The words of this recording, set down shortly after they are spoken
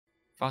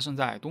发生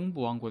在东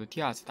部王国的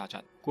第二次大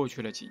战过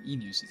去了仅1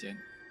年时间，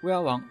巫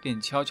妖王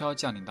便悄悄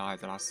降临到艾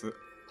泽拉斯。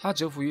他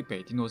蛰伏于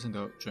北地诺森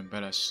德，准备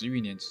了10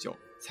余年之久，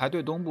才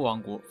对东部王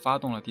国发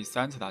动了第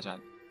3次大战。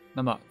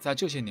那么在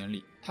这些年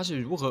里，他是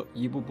如何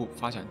一步步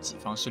发展己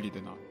方势力的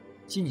呢？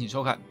敬请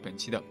收看本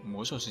期的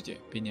魔兽世界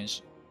编年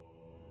史。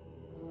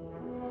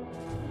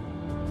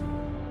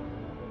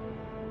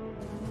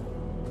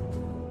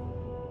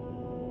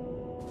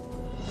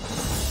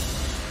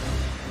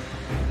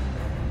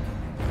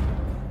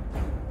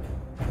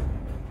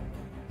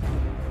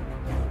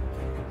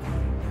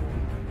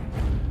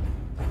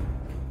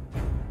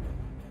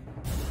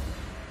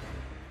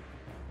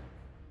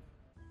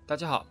大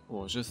家好，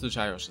我是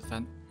42又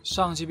13。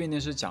上期编年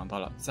史讲到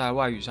了在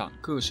外域上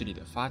各势力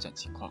的发展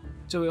情况，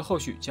这为后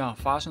续将要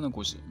发生的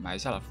故事埋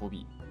下了伏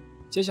笔。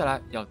接下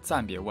来要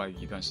暂别外域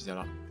一段时间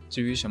了，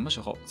至于什么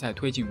时候再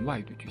推进外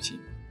域的剧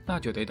情，那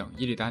就得等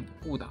伊利丹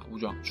误打误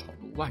撞闯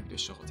入外域的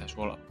时候再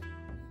说了。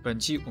本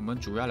期我们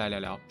主要来聊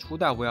聊初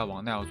代巫妖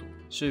王奈奥祖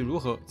是如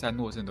何在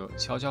诺森德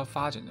悄悄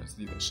发展着自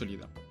己的势力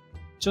的。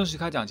正式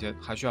开讲前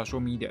还需要说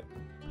明一点，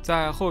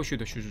在后续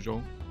的叙述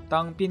中，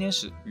当编年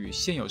史与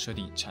现有设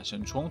定产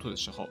生冲突的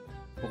时候，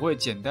我会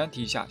简单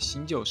提一下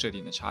新旧设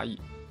定的差异。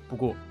不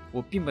过我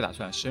并不打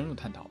算深入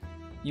探讨，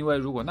因为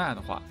如果那样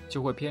的话，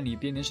就会偏离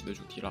编年史的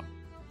主题了。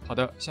好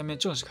的，下面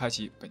正式开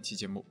启本期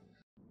节目。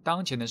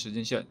当前的时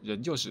间线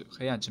仍旧是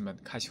黑暗之门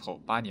开启后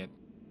8年。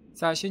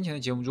在先前的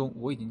节目中，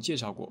我已经介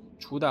绍过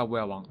初代巫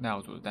妖王奈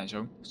奥祖的诞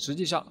生，实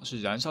际上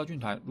是燃烧军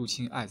团入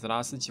侵艾泽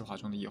拉斯计划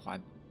中的一环。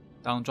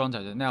当装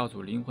载着奈奥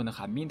祖灵魂的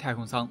寒冰太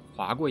空舱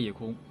划过夜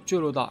空，坠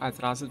落到艾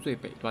泽拉斯最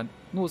北端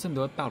诺森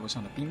德大陆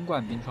上的冰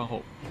冠冰川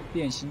后，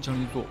便形成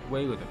了一座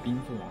巍峨的冰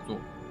封王座。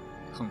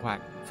很快，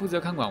负责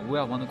看管巫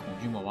妖王的恐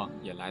惧魔王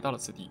也来到了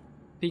此地，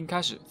并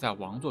开始在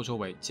王座周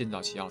围建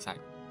造起要塞。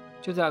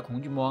就在恐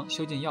惧魔王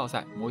修建要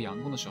塞磨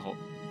阳宫的时候，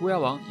巫妖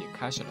王也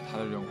开始了他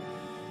的任务。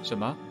什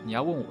么？你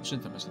要问我是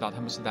怎么知道他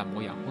们是在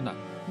磨阳宫的？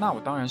那我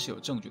当然是有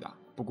证据的，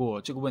不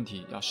过这个问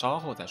题要稍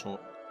后再说。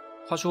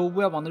话说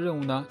巫妖王的任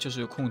务呢，就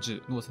是控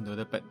制诺森德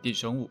的本地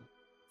生物。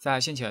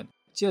在先前，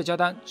基尔加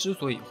丹之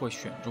所以会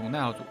选中奈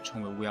奥祖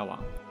成为巫妖王，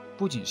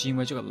不仅是因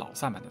为这个老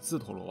萨满的自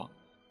投罗网，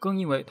更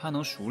因为他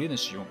能熟练地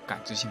使用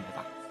感知性魔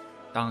法。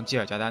当基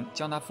尔加丹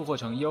将他复活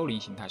成幽灵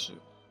形态时，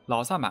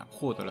老萨满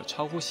获得了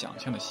超乎想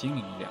象的心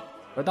灵力量。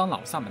而当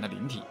老萨满的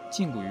灵体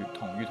禁锢于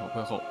统御头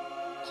盔后，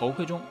头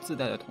盔中自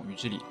带的统御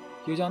之力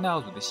又将奈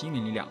奥祖的心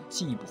灵力量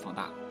进一步放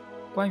大。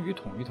关于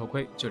统御头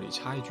盔，这里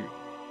插一句，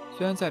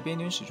虽然在编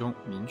年史中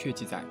明确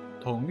记载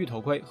统御头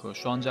盔和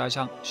双之哀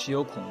伤是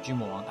由恐惧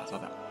魔王打造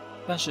的，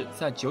但是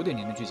在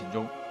9.0的剧情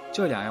中，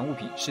这2样物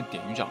品是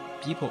典狱长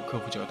逼迫克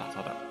服者打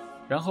造的，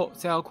然后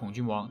再由恐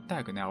惧魔王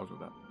带给奈奥祖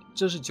的，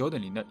这是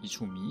9.0的一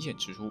处明显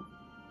之处。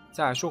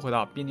再说回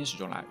到编年史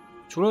中来，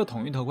除了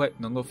统御头盔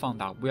能够放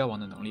大巫妖王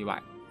的能力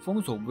外，封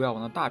锁巫妖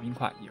王的大冰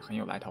块也很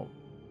有来头。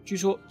据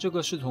说这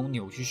个是从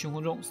扭曲虚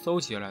空中搜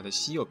集而来的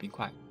稀有冰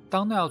块，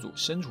当奈奥祖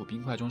身处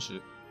冰块中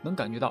时，能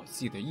感觉到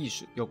自己的意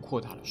识又扩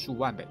大了数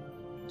万倍。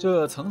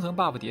这层层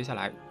buff 叠下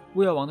来，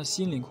巫妖王的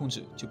心灵控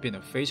制就变得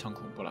非常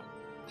恐怖了。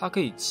他可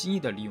以轻易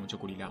地利用这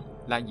股力量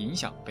来影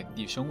响本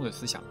地生物的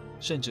思想，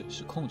甚至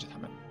是控制他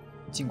们。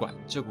尽管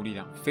这股力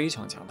量非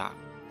常强大，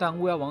但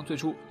巫妖王最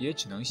初也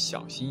只能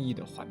小心翼翼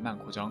地缓慢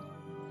扩张，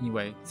因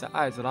为在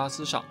艾泽拉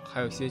斯上还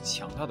有一些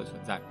强大的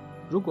存在。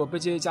如果被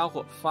这些家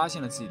伙发现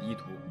了自己的意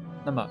图，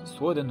那么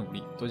所有的努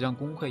力都将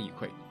功亏一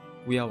篑。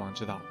巫妖王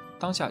知道，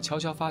当下悄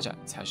悄发展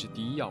才是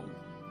第一要务。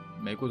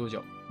没过多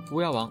久，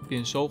巫妖王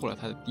便收获了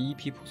他的第一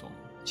批仆从，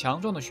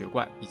强壮的雪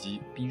怪以及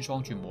冰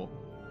霜巨魔。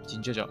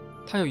紧接着，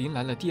他又迎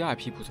来了第2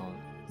批仆从，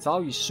早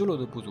已失落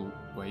的部族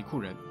维库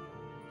人。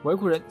维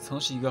库人曾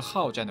是一个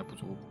好战的部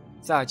族，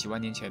在几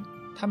万年前，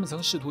他们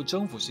曾试图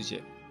征服世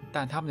界，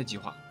但他们的计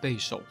划被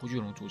守护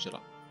巨龙阻止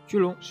了。巨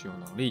龙使用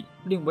能力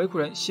令维库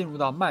人陷入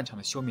到漫长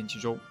的休眠期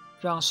中，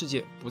让世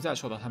界不再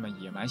受到他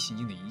们野蛮行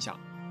径的影响。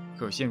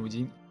可现如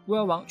今，巫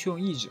妖王却用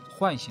意志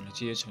唤醒了这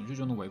些沉睡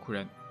中的维库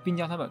人，并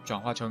将他们转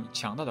化成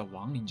强大的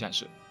亡灵战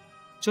士。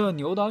这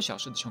牛刀小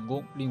试的成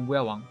功令巫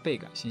妖王倍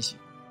感欣喜。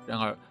然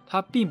而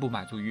他并不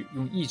满足于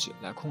用意志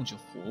来控制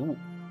活物，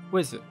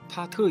为此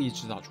他特意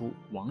制造出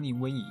亡灵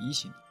瘟疫1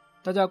型。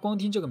大家光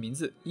听这个名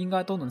字应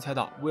该都能猜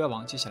到巫妖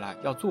王接下来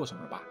要做什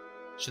么了吧？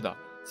是的，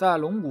在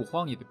龙骨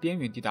荒野的边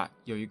缘地带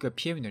有一个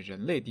偏远的人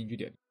类定居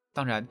点，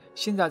当然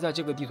现在在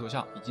这个地图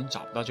上已经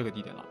找不到这个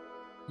地点了，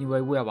因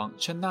为巫妖王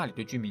趁那里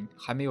的居民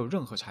还没有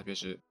任何察觉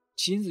时，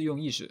亲自用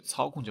意识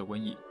操控着瘟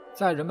疫，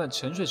在人们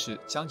沉睡时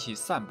将其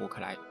散播开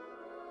来。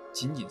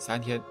仅仅3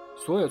天，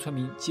所有村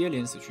民接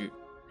连死去，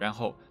然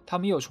后他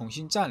们又重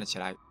新站了起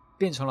来，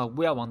变成了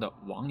巫妖王的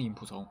亡灵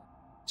仆从。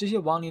这些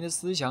亡灵的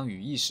思想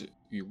与意识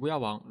与巫妖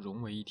王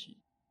融为一体。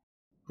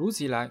如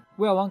此一来，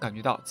巫妖王感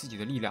觉到自己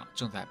的力量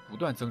正在不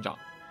断增长，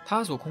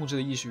他所控制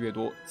的意识越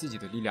多，自己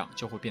的力量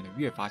就会变得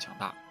越发强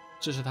大，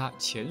这是他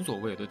前所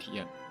未有的体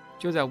验。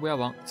就在巫妖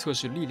王测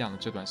试力量的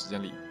这段时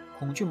间里，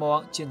恐惧魔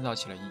王建造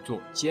起了一座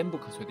坚不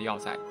可摧的要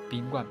塞——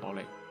冰冠堡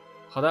垒。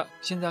好的，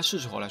现在是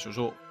时候来说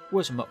说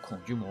为什么恐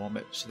惧魔王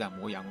们是在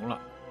磨阳宫了。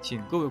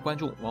请各位观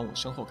众往我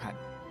身后看。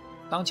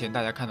当前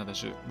大家看到的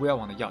是巫妖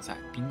王的要塞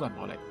冰冠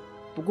堡垒，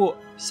不过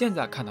现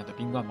在看到的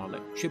冰冠堡垒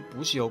却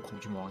不是由恐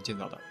惧魔王建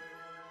造的。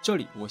这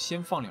里我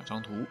先放2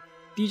张图，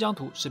第一张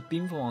图是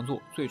冰封王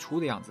座最初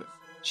的样子，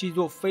是一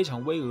座非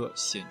常巍峨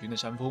险峻的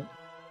山峰。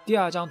第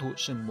2张图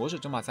是魔兽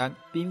争霸3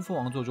冰封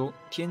王座中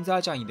天灾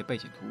战役的背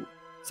景图，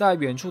在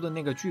远处的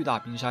那个巨大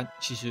冰山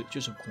其实就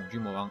是恐惧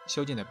魔王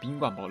修建的冰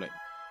冠堡垒。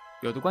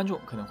有的观众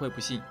可能会不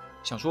信，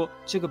想说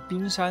这个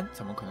冰山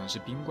怎么可能是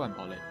冰冠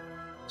堡垒？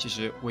其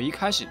实我一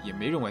开始也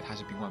没认为它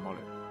是冰冠堡垒，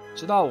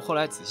直到我后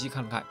来仔细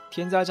看了看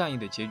天灾战役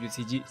的结局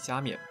CG 加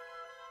冕。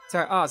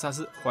在阿尔萨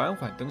斯缓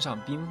缓登上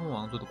冰封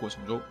王座的过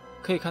程中，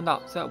可以看到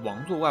在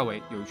王座外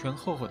围有一圈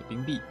厚厚的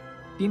冰壁，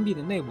冰壁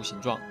的内部形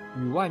状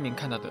与外面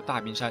看到的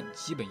大冰山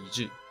基本一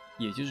致，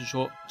也就是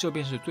说这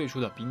便是最初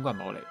的冰冠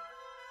堡垒。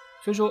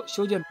虽说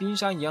修建冰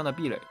山一样的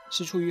壁垒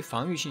是出于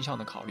防御性上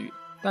的考虑，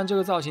但这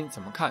个造型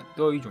怎么看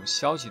都有一种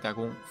消极怠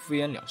工、敷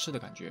衍了事的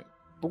感觉。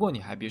不过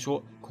你还别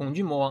说，恐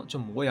惧魔王这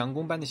磨洋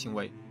工般的行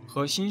为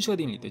和新设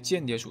定里的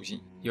间谍属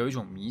性有一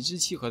种迷之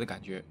契合的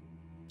感觉。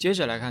接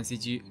着来看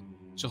CG，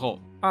 之后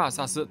阿尔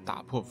萨斯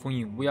打破封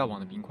印巫妖王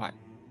的冰块，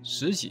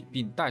拾起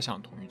并戴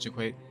上统御之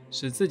盔，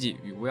使自己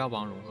与巫妖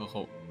王融合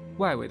后，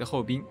外围的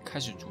厚冰开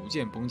始逐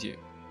渐崩解，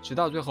直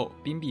到最后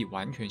冰壁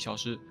完全消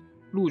失，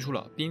露出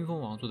了冰封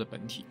王座的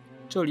本体。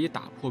这里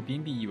打破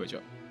冰壁意味着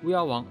巫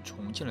妖王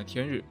重见了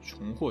天日，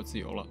重获自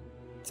由了，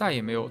再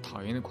也没有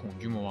讨厌的恐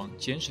惧魔王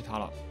监视他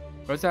了。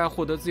而在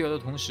获得自由的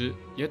同时，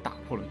也打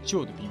破了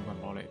旧的冰冠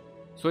堡垒。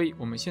所以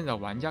我们现在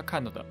玩家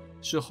看到的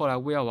是后来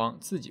巫妖王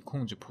自己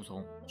控制仆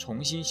从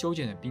重新修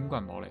建的冰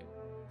冠堡垒。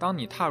当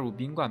你踏入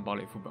冰冠堡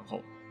垒副本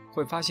后，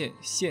会发现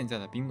现在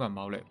的冰冠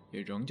堡垒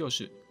也仍旧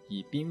是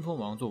以冰封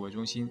王座为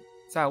中心，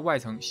在外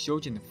层修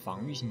建的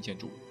防御性建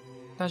筑，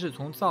但是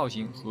从造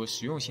型和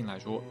实用性来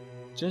说，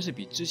真是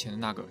比之前的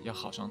那个要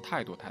好上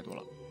太多太多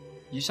了。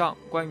以上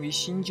关于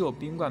新旧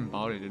冰冠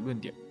堡垒的论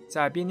点，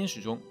在编年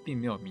史中并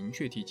没有明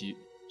确提及，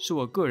是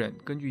我个人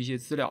根据一些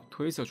资料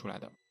推测出来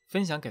的，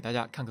分享给大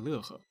家看个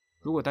乐呵。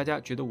如果大家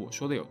觉得我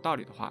说的有道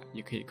理的话，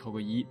也可以扣个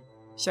1。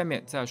下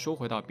面再说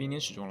回到编年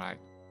史中来，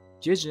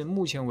截止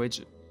目前为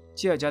止，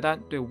基尔加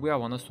丹对巫妖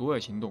王的所有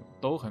行动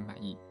都很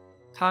满意。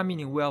他命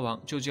令巫妖王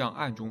就这样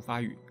暗中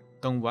发育，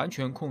等完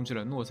全控制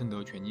了诺森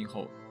德全境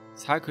后，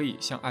才可以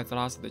向艾泽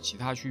拉斯的其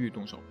他区域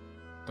动手。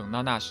等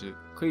到那时，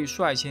可以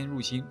率先入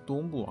侵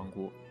东部王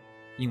国，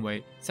因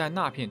为在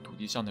那片土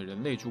地上的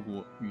人类诸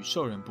国与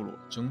兽人部落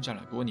征战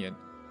了多年，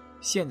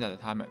现在的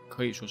他们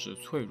可以说是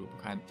脆弱不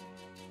堪。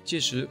届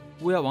时，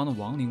巫妖王的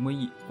亡灵瘟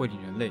疫会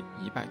令人类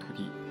一败涂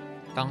地。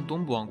当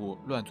东部王国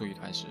乱作一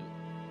团时，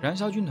燃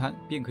烧军团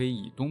便可以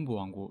以东部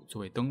王国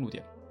作为登陆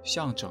点，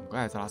向整个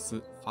艾泽拉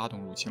斯发动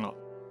入侵了。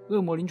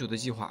恶魔领主的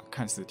计划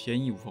看似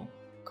天衣无缝，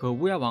可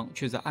巫妖王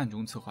却在暗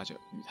中策划着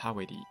与他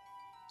为敌。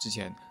之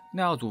前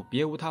奈奥祖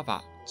别无他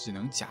法，只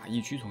能假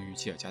意屈从于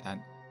基尔加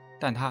丹，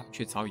但他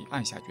却早已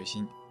暗下决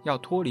心要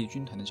脱离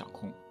军团的掌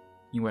控，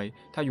因为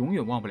他永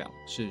远忘不了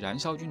是燃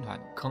烧军团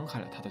坑害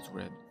了他的族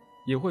人，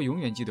也会永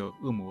远记得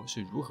恶魔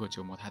是如何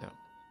折磨他的。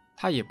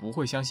他也不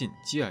会相信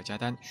基尔加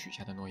丹许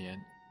下的诺言，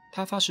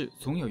他发誓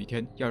总有一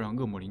天要让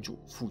恶魔领主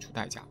付出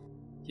代价。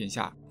眼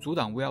下阻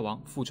挡巫妖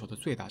王复仇的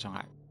最大障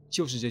碍，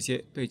就是这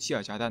些被基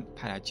尔加丹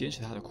派来监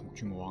视他的恐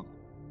惧魔王。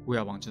巫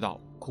妖王知道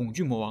恐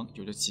惧魔王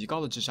有着极高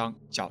的智商，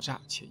狡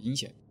诈且阴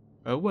险，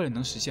而为了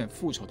能实现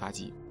复仇大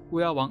计，巫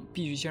妖王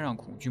必须先让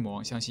恐惧魔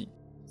王相信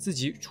自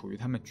己处于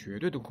他们绝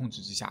对的控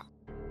制之下，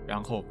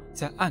然后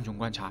在暗中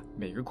观察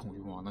每个恐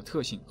惧魔王的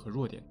特性和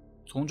弱点，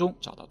从中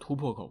找到突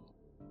破口。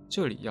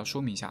这里要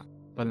说明一下，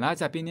本来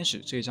在编年史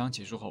这一章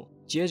结束后，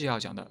接着要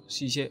讲的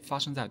是一些发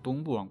生在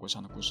东部王国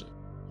上的故事，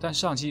但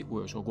上期我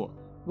有说过，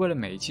为了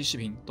每一期视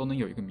频都能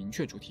有一个明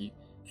确主题，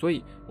所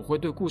以我会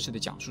对故事的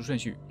讲述顺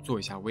序做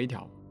一下微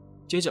调。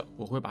接着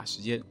我会把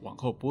时间往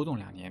后拨动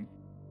2年，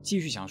继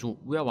续讲述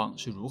巫妖王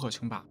是如何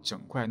称霸整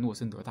块诺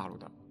森德大陆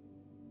的。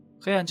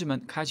黑暗之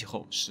门开启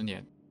后10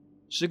年，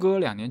时隔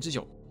2年之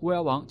久，巫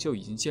妖王就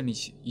已经建立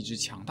起一支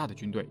强大的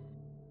军队。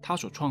他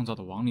所创造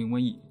的亡灵瘟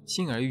疫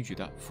轻而易举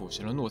地腐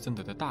蚀了诺森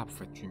德的大部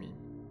分居民，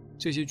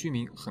这些居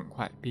民很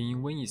快便因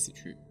瘟疫死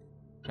去，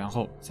然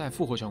后再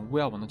复活成巫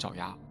妖王的爪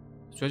牙。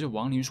随着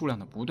亡灵数量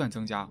的不断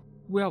增加，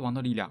巫妖王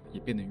的力量也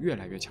变得越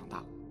来越强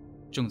大。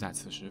正在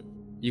此时，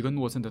一个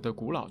诺森德的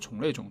古老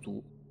虫类种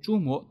族诸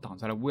魔挡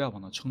在了巫妖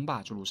王的称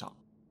霸之路上。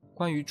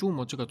关于诸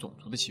魔这个种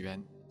族的起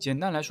源，简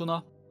单来说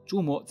呢，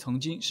诸魔曾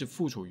经是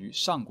附属于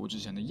上古之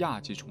神的亚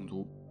界虫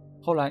族，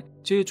后来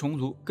这些虫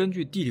族根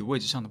据地理位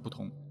置上的不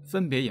同，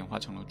分别演化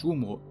成了诸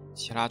魔、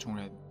其他虫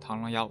人、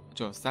螳螂妖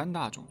这3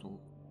大种族。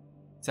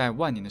在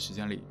万年的时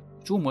间里，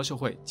诸魔社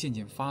会渐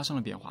渐发生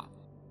了变化，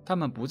他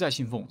们不再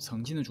信奉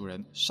曾经的主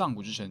人上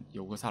古之神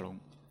尤格萨隆。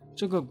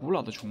这个古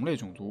老的虫类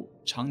种族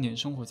常年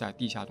生活在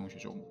地下洞穴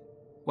中，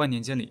万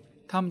年间里，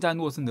他们在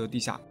诺森德地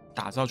下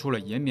打造出了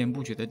延绵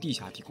不绝的地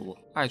下帝国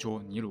艾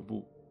卓尼鲁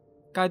布。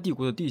该帝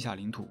国的地下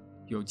领土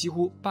有几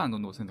乎半个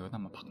诺森德那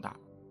么庞大。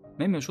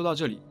每每说到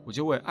这里，我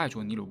就为艾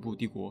卓尼鲁布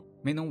帝国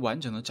没能完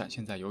整的展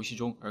现在游戏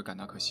中而感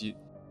到可惜。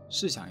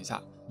试想一下，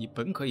你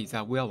本可以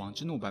在巫妖王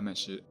之怒版本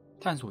时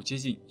探索接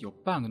近有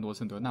半个诺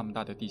森德那么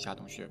大的地下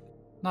洞穴，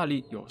那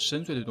里有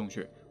深邃的洞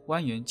穴、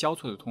蜿蜒交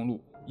错的通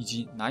路以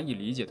及难以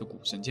理解的古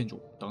神建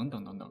筑等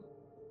等等等。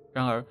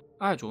然而，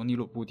艾卓尼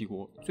鲁布帝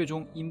国最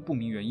终因不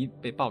明原因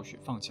被暴雪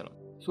放弃了，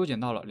缩减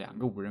到了2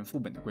个5人副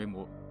本的规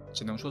模，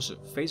只能说是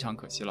非常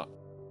可惜了。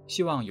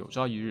希望有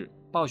朝一日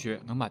暴雪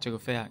能把这个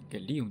废案给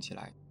利用起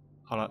来。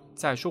好了，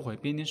再说回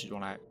编年史中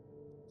来，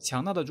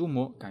强大的诸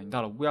魔感应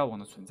到了巫妖王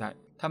的存在，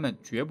他们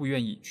绝不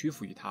愿意屈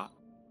服于他。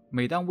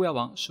每当巫妖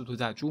王试图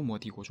在诸魔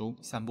帝国中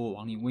散播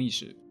亡灵瘟疫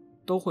时，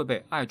都会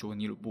被艾卓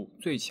尼鲁布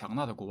最强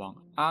大的国王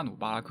阿努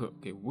巴拉克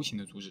给无情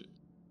的阻止。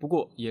不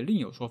过也另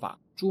有说法，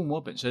诸魔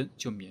本身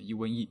就免疫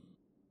瘟疫，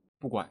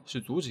不管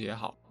是阻止也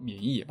好，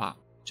免疫也罢，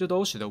这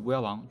都使得巫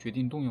妖王决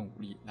定动用武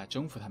力来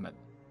征服他们。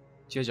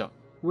接着，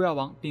巫妖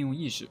王便用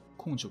意识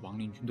控制亡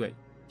灵军队，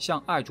向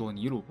艾卓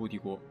尼鲁布帝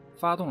国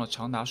发动了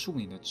长达数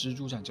年的蜘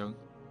蛛战争。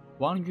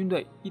亡灵军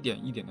队一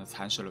点一点地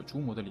蚕食了诸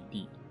魔的领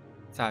地，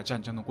在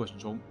战争的过程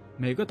中，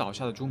每个倒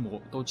下的诸魔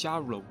都加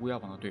入了巫妖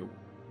王的队伍，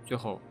最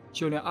后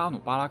就连阿努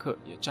巴拉克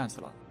也战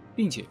死了，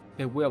并且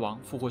被巫妖王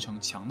复活成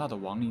强大的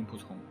亡灵仆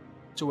从。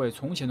这位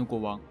从前的国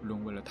王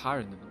沦为了他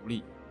人的奴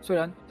隶，虽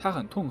然他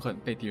很痛恨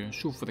被敌人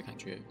束缚的感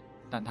觉，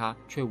但他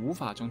却无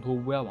法挣脱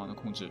巫妖王的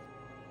控制。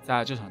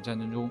在这场战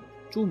争中，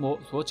诸魔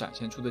所展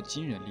现出的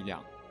惊人力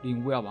量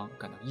令巫妖王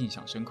感到印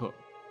象深刻。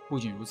不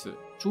仅如此，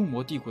诸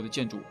魔帝国的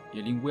建筑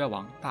也令巫妖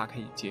王大开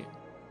眼界，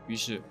于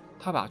是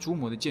他把诸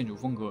魔的建筑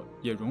风格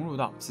也融入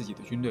到自己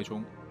的军队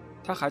中。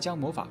他还将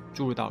魔法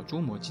注入到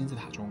诸魔金字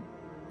塔中，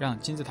让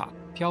金字塔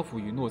漂浮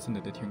于诺森德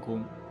的天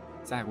空。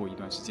再过一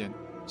段时间，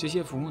这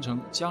些浮空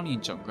城将令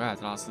整个艾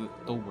泽拉斯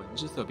都闻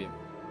之色变。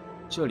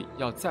这里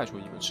要再说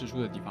一个吃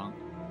书的地方，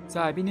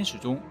在编年史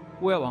中，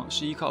巫妖王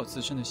是依靠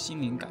自身的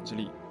心灵感知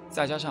力，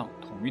再加上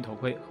统一头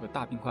盔和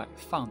大冰块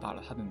放大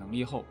了他的能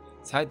力后，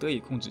才得以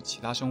控制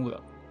其他生物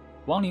的。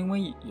亡灵瘟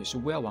疫也是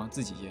巫妖王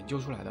自己研究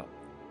出来的。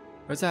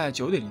而在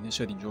 9.0 的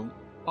设定中，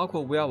包括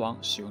巫妖王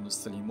使用的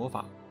死灵魔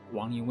法、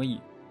亡灵瘟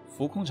疫、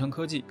浮空城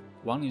科技、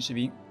亡灵士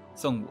兵、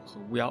憎恶和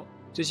巫妖，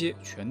这些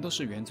全都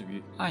是源自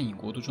于暗影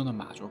国度中的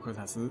马卓克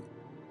萨斯，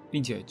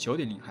并且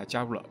 9.0 还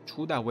加入了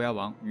初代巫妖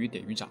王与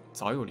典狱长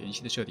早有联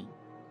系的设定。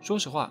说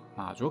实话，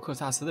马卓克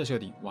萨斯的设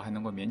定我还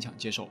能够勉强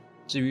接受，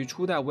至于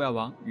初代巫妖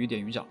王与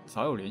典狱长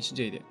早有联系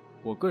这一点，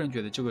我个人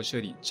觉得这个设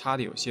定差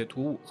得有些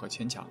突兀和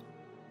牵强。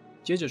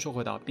接着说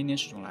回到编年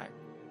史中来，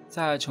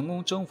在成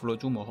功征服了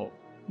诸魔后，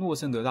诺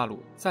森德大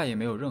陆再也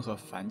没有任何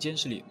凡间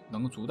势力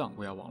能阻挡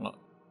巫妖王了。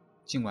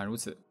尽管如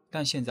此，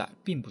但现在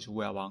并不是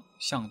巫妖王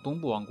向东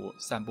部王国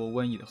散播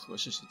瘟疫的合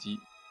适时机，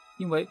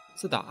因为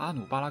自打阿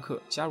努巴拉克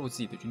加入自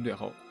己的军队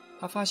后，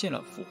他发现了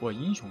俘获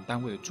英雄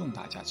单位的重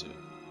大价值，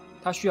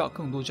他需要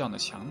更多这样的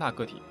强大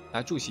个体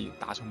来助其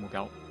达成目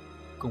标。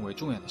更为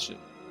重要的是，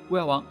巫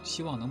妖王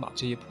希望能把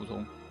这些仆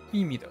从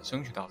秘密地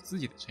争取到自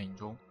己的阵营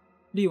中，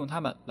利用他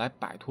们来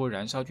摆脱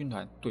燃烧军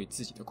团对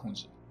自己的控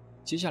制。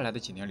接下来的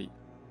几年里，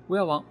巫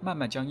妖王慢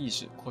慢将意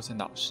识扩散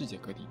到世界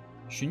各地，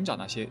寻找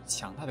那些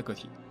强大的个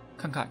体，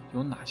看看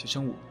有哪些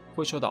生物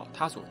会受到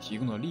他所提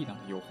供的力量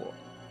的诱惑。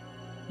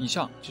以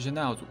上就是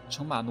奈奥祖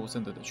称霸诺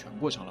森德的全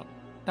过程了，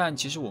但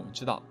其实我们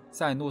知道，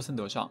在诺森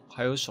德上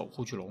还有守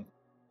护巨龙、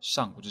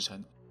上古之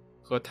城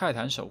和泰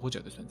坦守护者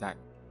的存在。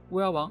巫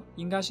妖王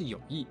应该是有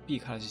意避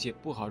开了这些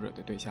不好惹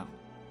的对象，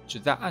只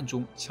在暗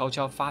中悄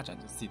悄发展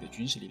着自己的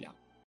军事力量。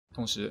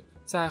同时，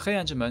在黑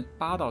暗之门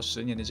8到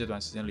10年的这段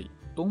时间里，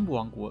东部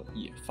王国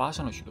也发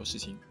生了许多事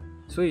情，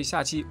所以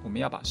下期我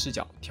们要把视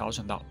角调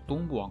整到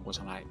东部王国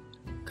上来，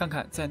看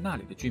看在那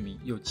里的居民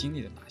又经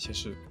历了哪些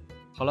事。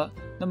好了，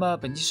那么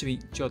本期视频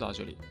就到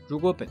这里。如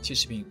果本期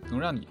视频能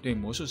让你对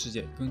魔兽世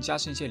界更加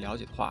深一些了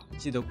解的话，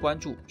记得关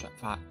注、转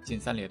发、键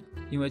3连，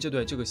因为这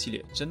对这个系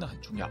列真的很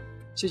重要。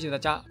谢谢大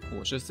家，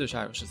我是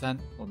42有13，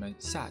我们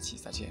下期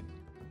再见。